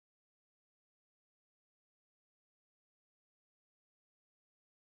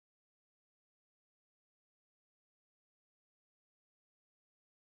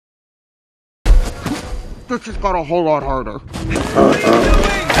This just got a whole lot harder.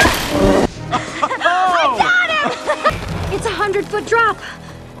 I got him! It's 100-foot drop.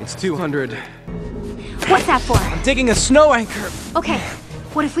 It's 200. What's that for? I'm digging a snow anchor. Okay,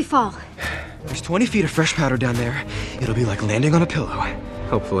 what if we fall? There's 20 feet of fresh powder down there. It'll be like landing on a pillow.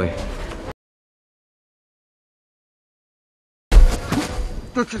 Hopefully.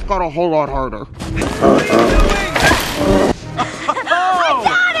 This just got a whole lot harder. I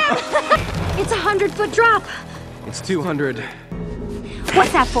got him! It's 100-foot drop. It's 200.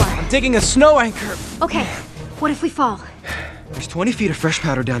 What's that for? I'm digging a snow anchor. Okay, what if we fall? There's 20 feet of fresh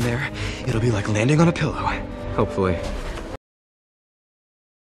powder down there. It'll be like landing on a pillow. Hopefully.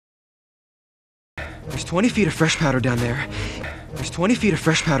 There's 20 feet of fresh powder down there. There's 20 feet of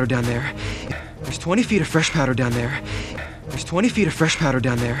fresh powder down there. There's 20 feet of fresh powder down there. There's 20 feet of fresh powder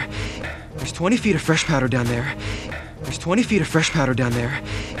down there. There's 20 feet of fresh powder down there. There's 20 feet of fresh powder down there.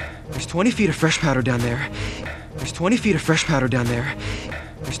 There's 20 feet of fresh powder down there. There's 20 feet of fresh powder down there.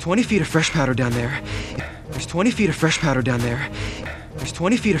 There's 20 feet of fresh powder down there. There's 20 feet of fresh powder down there. There's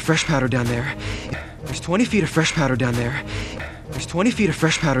 20 feet of fresh powder down there. There's 20 feet of fresh powder down there. There's 20 feet of fresh powder down there. There's 20 feet of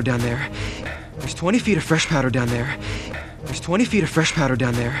fresh powder down there. There's 20 feet of fresh powder down there. There's 20 feet of fresh powder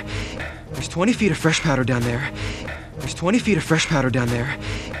down there. There's 20 feet of fresh powder down there. There's 20 feet of fresh powder down there.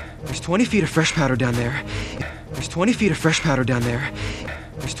 There's 20 feet of fresh powder down there. There's 20 feet of fresh powder down there.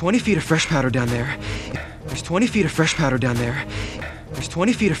 There's 20 feet of fresh powder down there. There's 20 feet of fresh powder down there.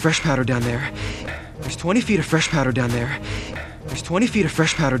 There's 20 feet of fresh powder down there. There's 20 feet of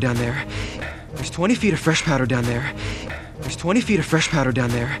fresh powder down there. There's 20 feet of fresh powder down there. There's 20 feet of fresh powder down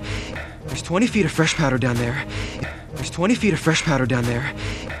there. There's 20 feet of fresh powder down there. There's 20 feet of fresh powder down there.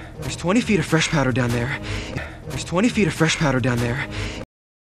 There's 20 feet of fresh powder down there. There's 20 feet of fresh powder down there.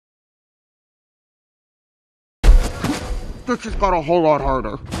 This just got a whole lot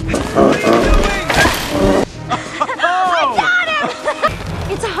harder. I got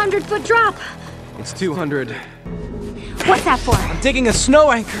him! It's 100-foot drop. It's 200. What's that for? I'm digging a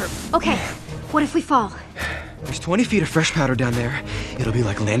snow anchor. Okay, what if we fall? There's 20 feet of fresh powder down there. It'll be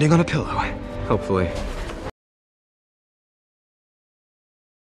like landing on a pillow. Hopefully.